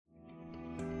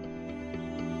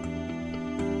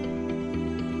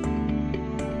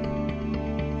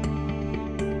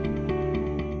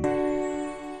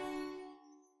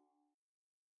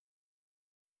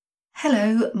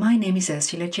Hello, my name is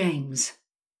Ursula James.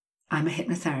 I'm a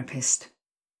hypnotherapist.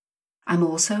 I'm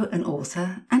also an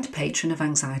author and patron of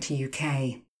Anxiety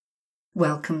UK.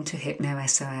 Welcome to Hypno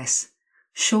SOS,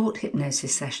 short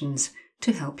hypnosis sessions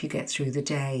to help you get through the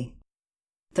day.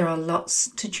 There are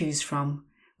lots to choose from,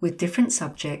 with different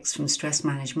subjects from stress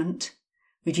management,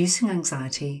 reducing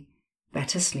anxiety,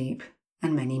 better sleep,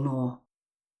 and many more.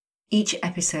 Each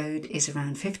episode is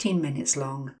around 15 minutes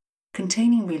long,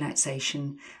 containing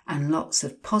relaxation and lots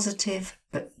of positive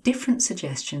but different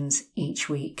suggestions each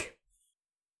week.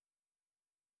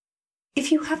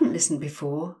 If you haven't listened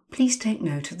before, please take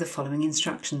note of the following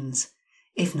instructions.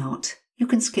 If not, you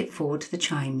can skip forward to the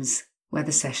chimes where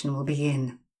the session will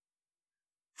begin.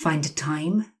 Find a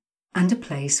time and a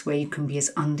place where you can be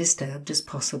as undisturbed as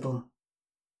possible.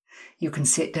 You can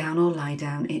sit down or lie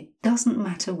down, it doesn't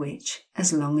matter which,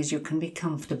 as long as you can be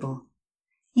comfortable.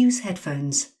 Use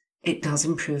headphones. It does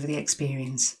improve the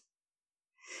experience.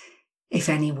 If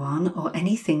anyone or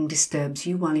anything disturbs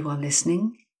you while you are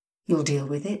listening, you'll deal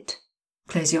with it.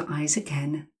 Close your eyes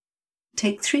again,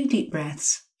 take 3 deep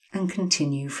breaths and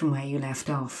continue from where you left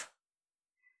off.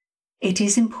 It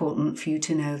is important for you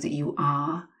to know that you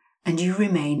are and you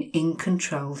remain in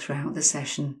control throughout the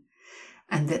session,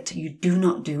 and that you do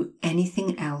not do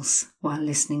anything else while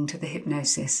listening to the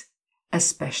hypnosis,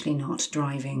 especially not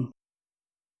driving.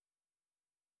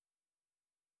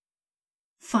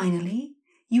 Finally,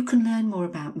 you can learn more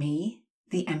about me,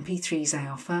 the MP3s I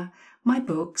offer, my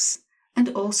books, and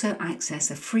also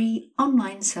access a free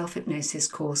online self-hypnosis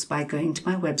course by going to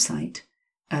my website,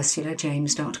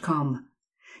 ursulajames.com.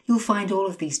 You'll find all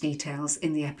of these details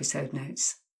in the episode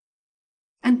notes.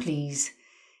 And please,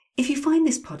 if you find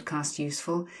this podcast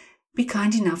useful, be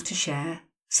kind enough to share,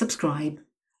 subscribe,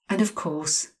 and of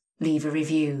course, leave a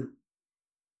review.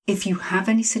 If you have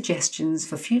any suggestions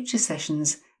for future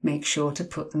sessions, make sure to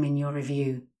put them in your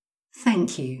review.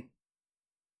 Thank you.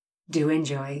 Do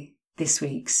enjoy this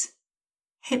week's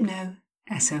Hypno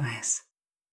SOS.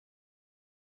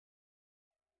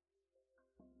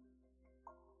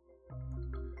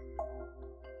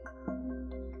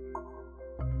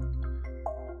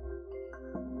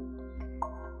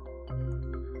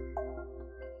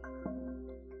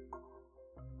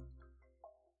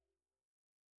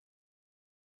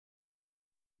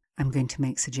 I'm going to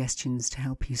make suggestions to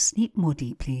help you sleep more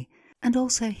deeply and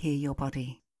also hear your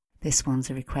body. This one's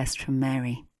a request from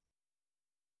Mary.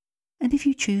 And if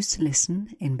you choose to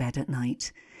listen in bed at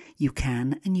night, you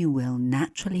can and you will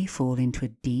naturally fall into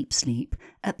a deep sleep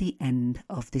at the end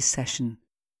of this session.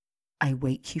 I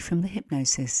wake you from the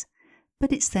hypnosis,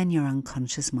 but it's then your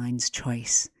unconscious mind's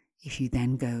choice if you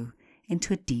then go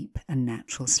into a deep and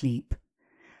natural sleep.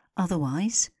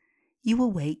 Otherwise, you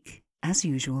will wake, as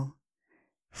usual,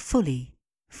 fully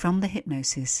from the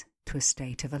hypnosis to a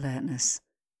state of alertness.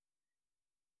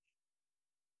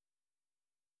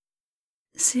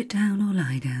 Sit down or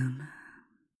lie down.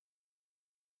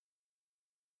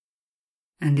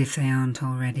 And if they aren't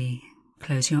already,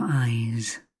 close your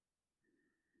eyes.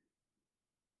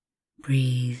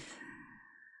 Breathe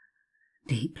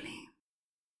deeply.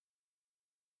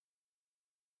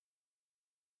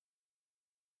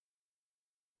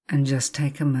 And just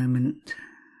take a moment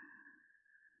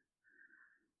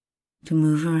to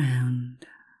move around,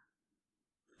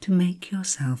 to make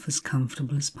yourself as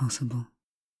comfortable as possible.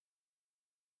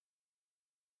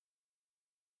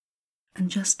 And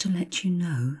just to let you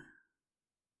know,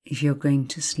 if you're going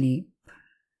to sleep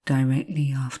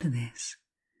directly after this,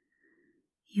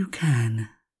 you can,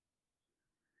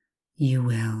 you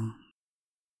will.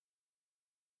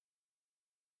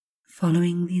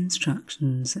 Following the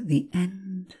instructions at the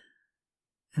end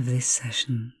of this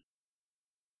session,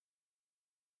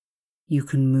 you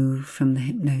can move from the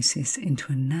hypnosis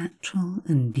into a natural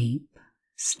and deep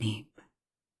sleep.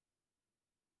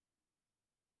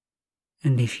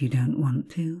 And if you don't want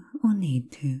to or need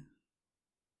to,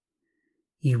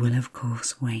 you will of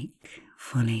course wake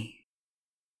fully.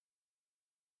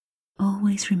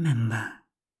 Always remember,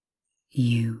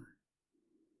 you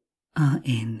are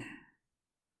in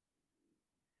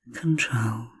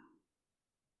control.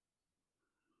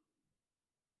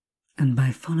 And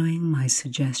by following my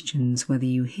suggestions, whether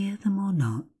you hear them or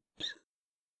not,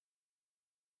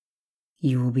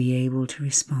 you will be able to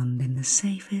respond in the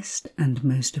safest and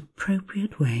most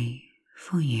appropriate way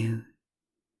for you,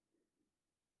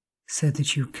 so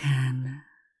that you can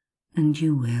and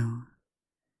you will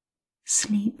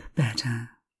sleep better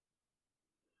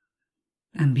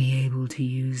and be able to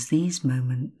use these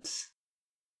moments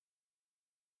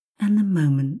and the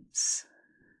moments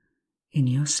in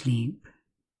your sleep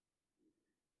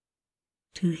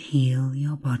to heal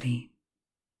your body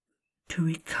to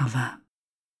recover.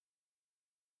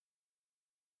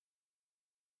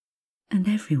 And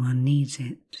everyone needs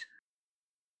it.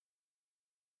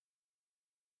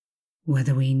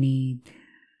 Whether we need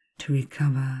to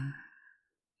recover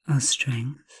our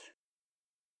strength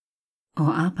or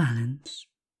our balance,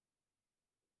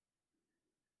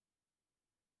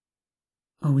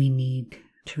 or we need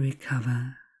to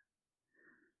recover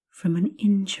from an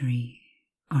injury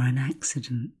or an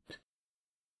accident,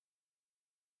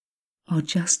 or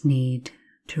just need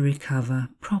to recover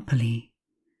properly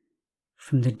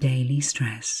from the daily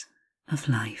stress of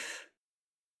life.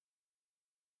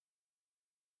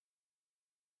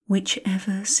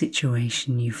 Whichever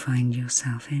situation you find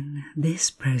yourself in, this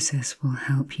process will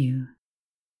help you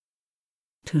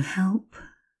to help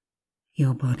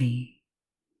your body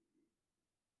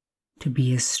to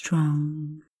be as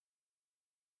strong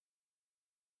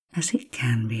as it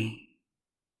can be,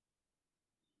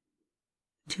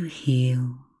 to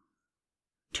heal,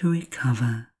 to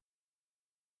recover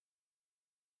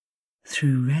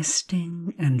through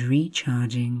resting and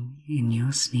recharging in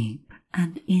your sleep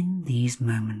and in these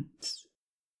moments.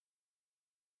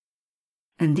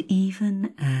 And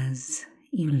even as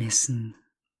you listen,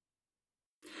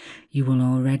 you will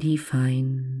already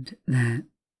find that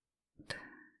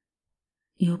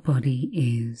your body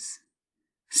is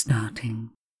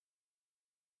starting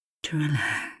to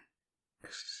relax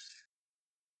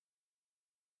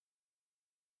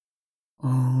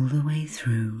all the way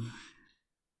through.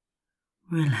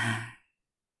 Relax,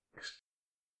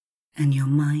 and your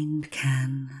mind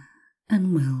can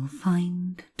and will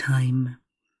find time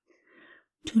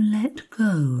to let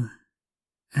go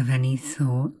of any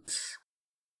thoughts,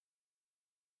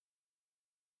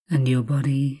 and your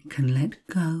body can let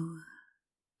go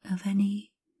of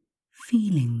any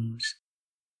feelings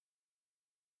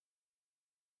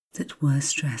that were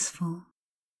stressful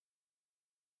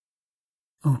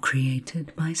or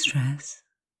created by stress,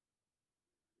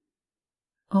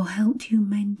 or helped you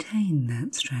maintain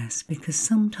that stress, because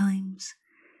sometimes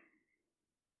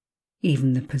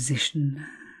even the position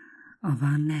of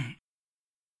our neck,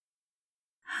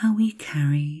 how we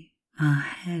carry our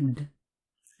head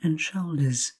and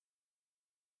shoulders,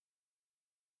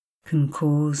 can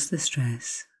cause the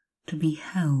stress to be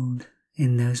held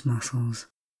in those muscles,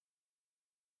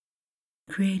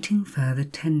 creating further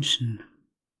tension.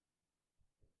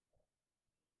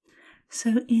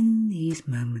 So in these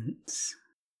moments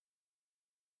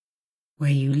where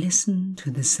you listen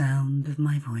to the sound of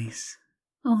my voice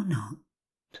or not,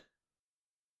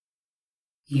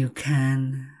 you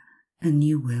can and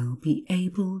you will be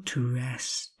able to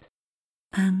rest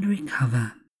and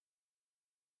recover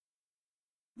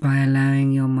by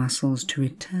allowing your muscles to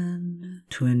return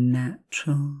to a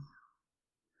natural,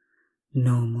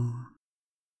 normal,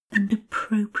 and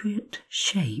appropriate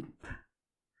shape,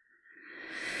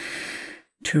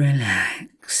 to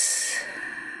relax,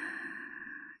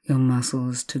 your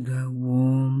muscles to go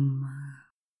warm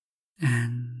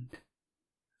and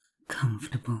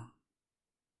comfortable.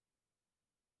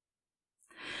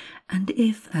 And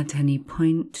if at any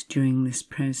point during this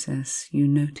process you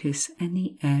notice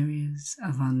any areas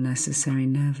of unnecessary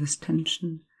nervous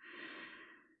tension,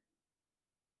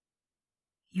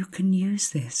 you can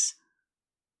use this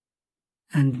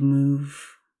and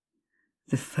move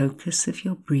the focus of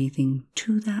your breathing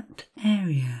to that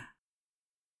area.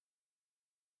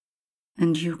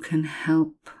 And you can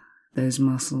help those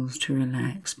muscles to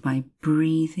relax by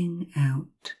breathing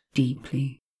out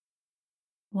deeply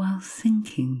while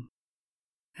thinking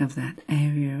of that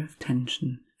area of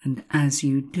tension. And as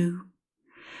you do,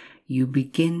 you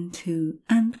begin to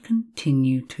and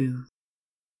continue to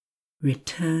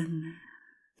return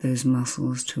those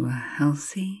muscles to a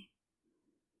healthy,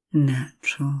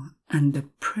 natural, and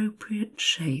appropriate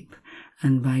shape,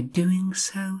 and by doing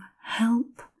so,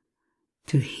 help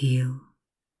to heal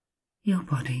your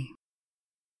body.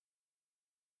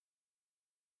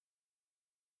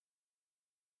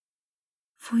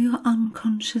 For your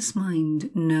unconscious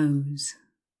mind knows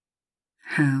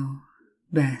how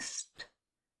best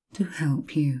to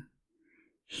help you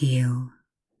heal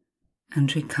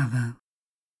and recover.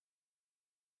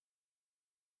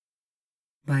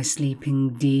 By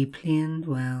sleeping deeply and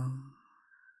well,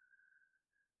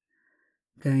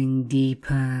 going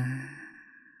deeper,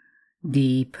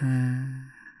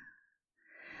 deeper,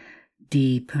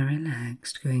 deeper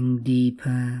relaxed, going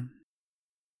deeper,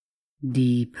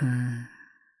 deeper,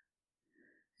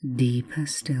 deeper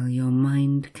still, your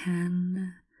mind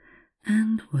can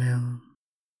and will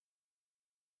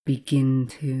begin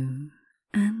to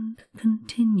and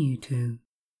continue to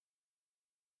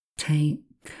take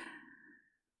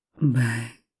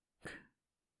back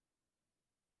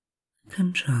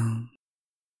control.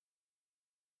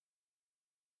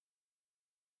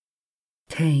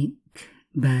 Take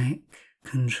back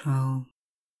control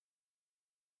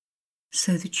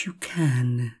so that you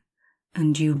can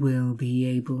and you will be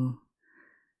able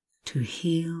to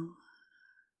heal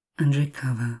and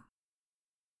recover.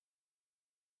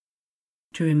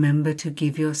 To remember to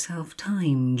give yourself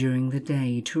time during the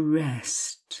day to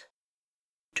rest,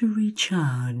 to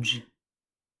recharge,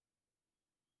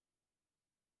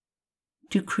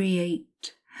 to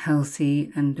create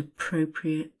healthy and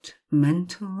appropriate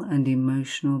mental and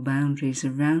emotional boundaries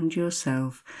around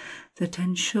yourself that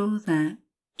ensure that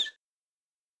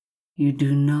you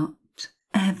do not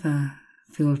ever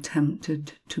feel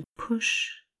tempted to push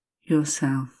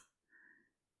yourself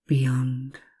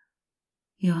beyond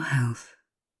your health.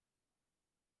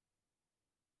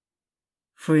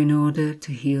 For in order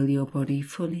to heal your body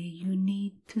fully, you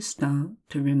need to start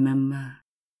to remember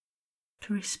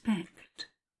to respect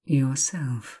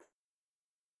yourself,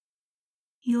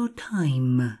 your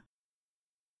time,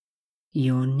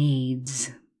 your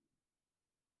needs.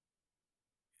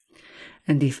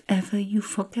 And if ever you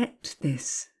forget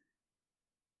this,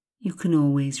 you can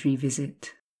always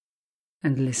revisit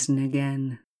and listen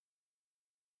again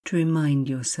to remind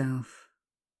yourself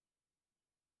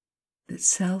that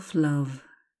self-love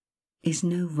is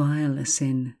no vile a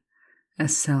sin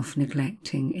as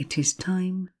self-neglecting. It is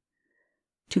time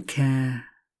to care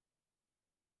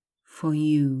for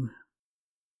you.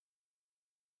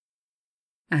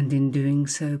 And in doing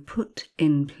so, put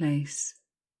in place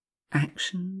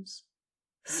actions,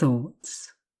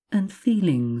 thoughts, and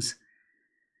feelings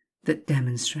that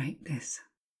demonstrate this.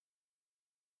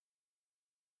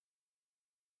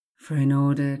 For in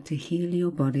order to heal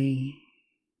your body,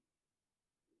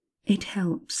 it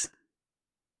helps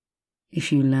if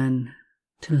you learn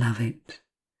to love it,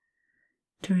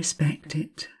 to respect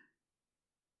it,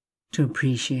 to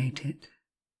appreciate it,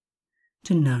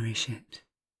 to nourish it.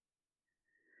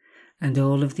 And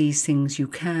all of these things you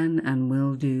can and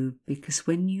will do, because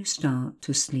when you start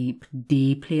to sleep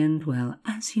deeply and well,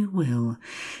 as you will,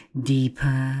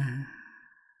 deeper,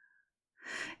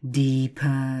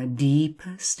 deeper,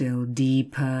 deeper still,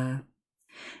 deeper,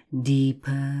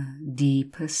 deeper,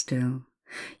 deeper still,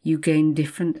 you gain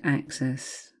different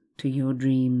access to your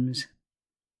dreams.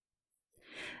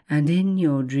 And in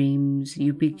your dreams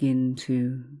you begin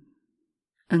to,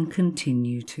 and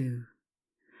continue to,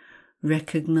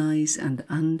 recognize and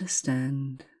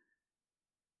understand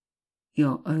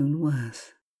your own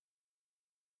worth.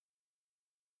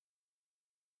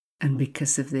 And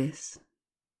because of this,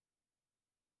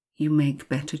 you make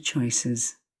better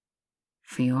choices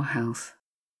for your health.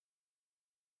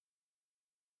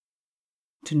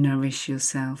 To nourish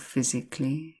yourself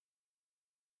physically,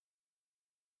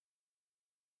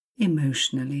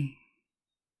 emotionally,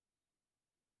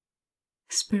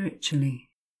 spiritually.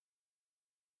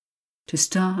 To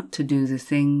start to do the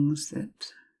things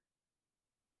that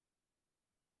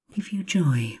give you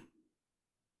joy,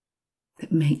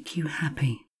 that make you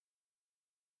happy.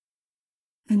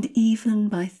 And even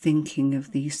by thinking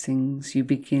of these things, you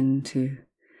begin to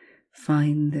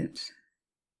find that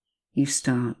you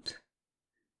start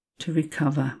to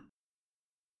recover,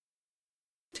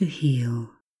 to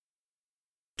heal,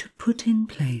 to put in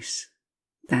place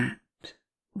that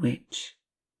which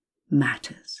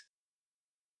matters.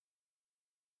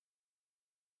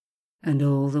 And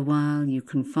all the while you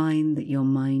can find that your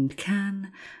mind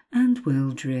can and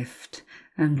will drift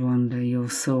and wander, your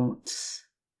thoughts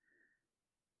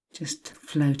just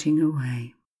floating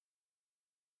away.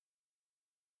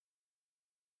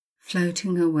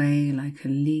 Floating away like a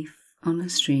leaf on a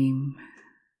stream,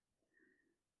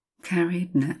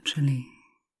 carried naturally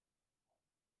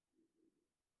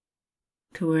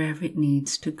to wherever it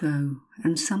needs to go.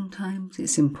 And sometimes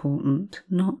it's important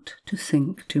not to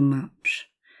think too much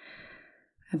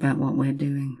about what we're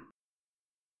doing,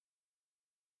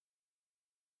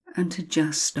 and to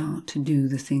just start to do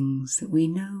the things that we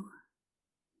know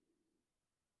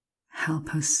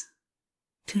help us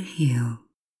to heal.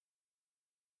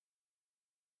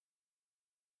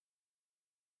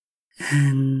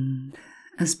 And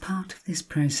as part of this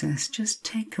process, just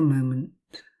take a moment,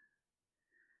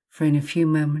 for in a few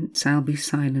moments I'll be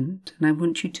silent, and I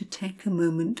want you to take a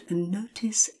moment and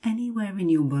notice anywhere in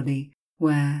your body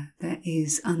where there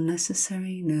is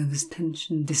unnecessary nervous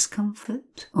tension,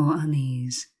 discomfort, or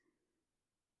unease.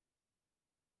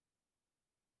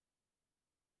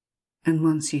 And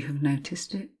once you have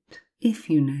noticed it, if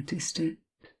you noticed it,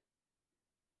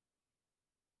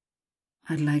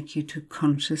 I'd like you to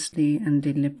consciously and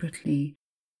deliberately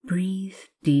Breathe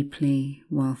deeply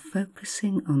while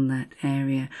focusing on that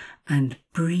area and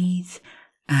breathe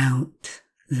out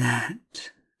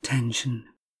that tension.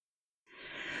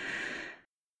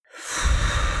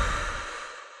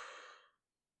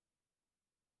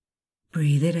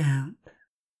 Breathe it out.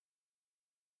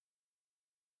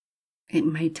 It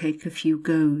may take a few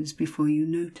goes before you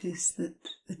notice that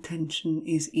the tension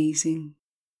is easing,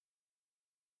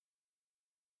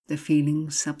 the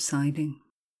feelings subsiding.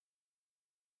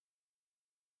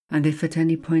 And if at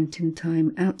any point in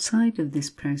time outside of this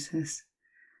process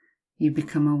you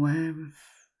become aware of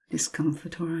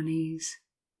discomfort or unease,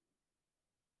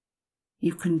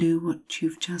 you can do what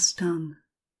you've just done.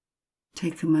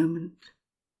 Take a moment,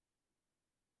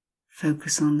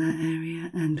 focus on that area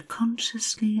and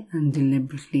consciously and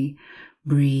deliberately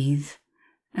breathe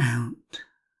out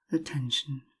the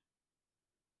tension.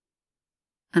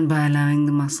 And by allowing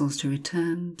the muscles to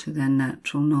return to their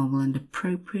natural, normal and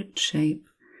appropriate shape,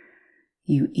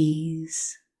 you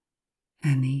ease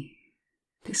any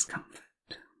discomfort.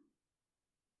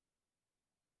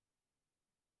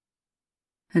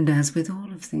 And as with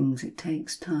all of things, it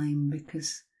takes time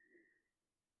because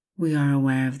we are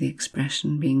aware of the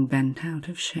expression being bent out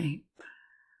of shape.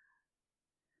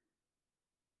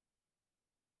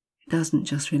 It doesn't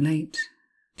just relate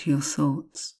to your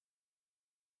thoughts,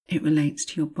 it relates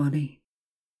to your body,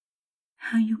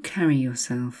 how you carry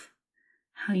yourself,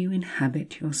 how you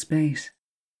inhabit your space.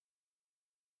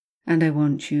 And I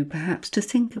want you perhaps to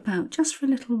think about, just for a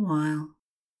little while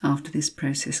after this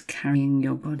process, carrying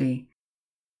your body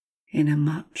in a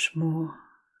much more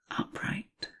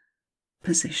upright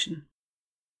position.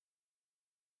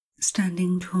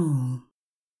 Standing tall,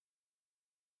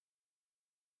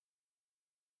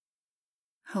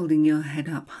 holding your head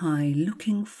up high,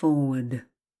 looking forward,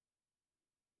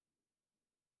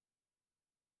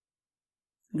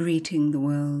 greeting the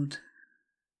world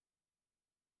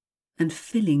and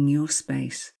filling your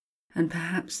space, and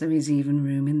perhaps there is even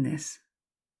room in this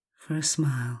for a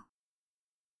smile.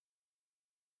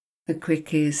 The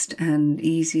quickest and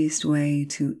easiest way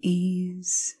to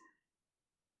ease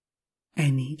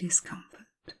any discomfort.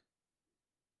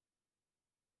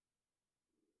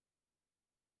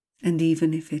 And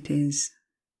even if it is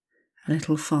a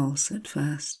little false at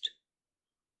first,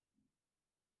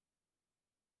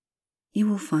 you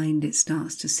will find it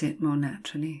starts to sit more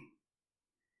naturally.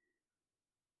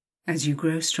 As you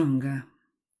grow stronger,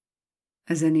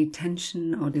 as any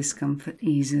tension or discomfort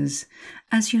eases,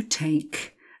 as you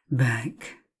take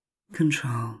back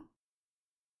control.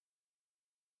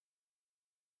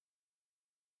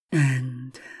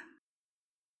 And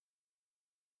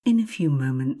in a few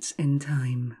moments in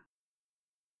time,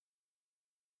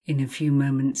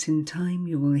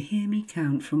 you will hear me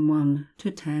count from 1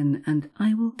 to 10, and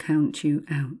I will count you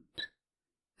out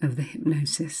of the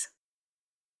hypnosis.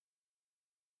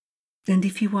 And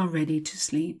if you are ready to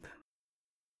sleep,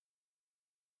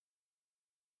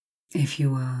 if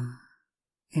you are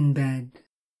in bed,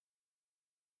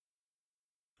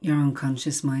 your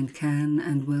unconscious mind can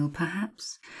and will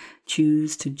perhaps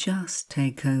choose to just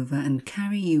take over and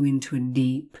carry you into a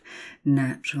deep,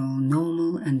 natural,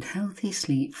 normal and healthy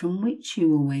sleep from which you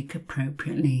will wake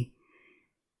appropriately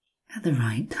at the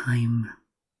right time.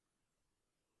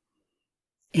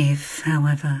 If,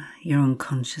 however, your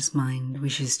unconscious mind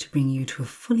wishes to bring you to a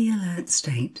fully alert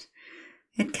state,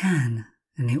 it can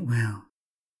and it will.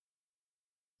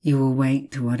 You will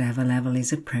wake to whatever level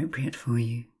is appropriate for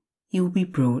you. You will be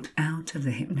brought out of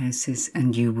the hypnosis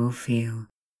and you will feel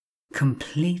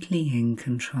completely in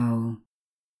control.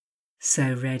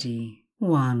 So ready.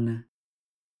 1,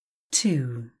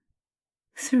 2,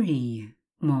 3,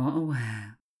 more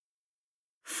aware.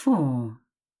 4,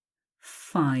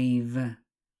 5,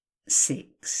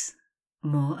 6,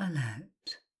 more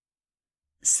alert.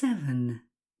 7,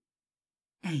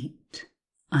 8,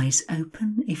 eyes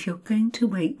open if you're going to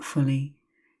wake fully,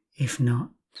 if not,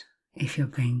 if you're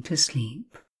going to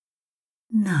sleep.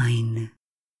 9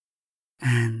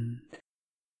 and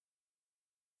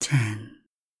 10.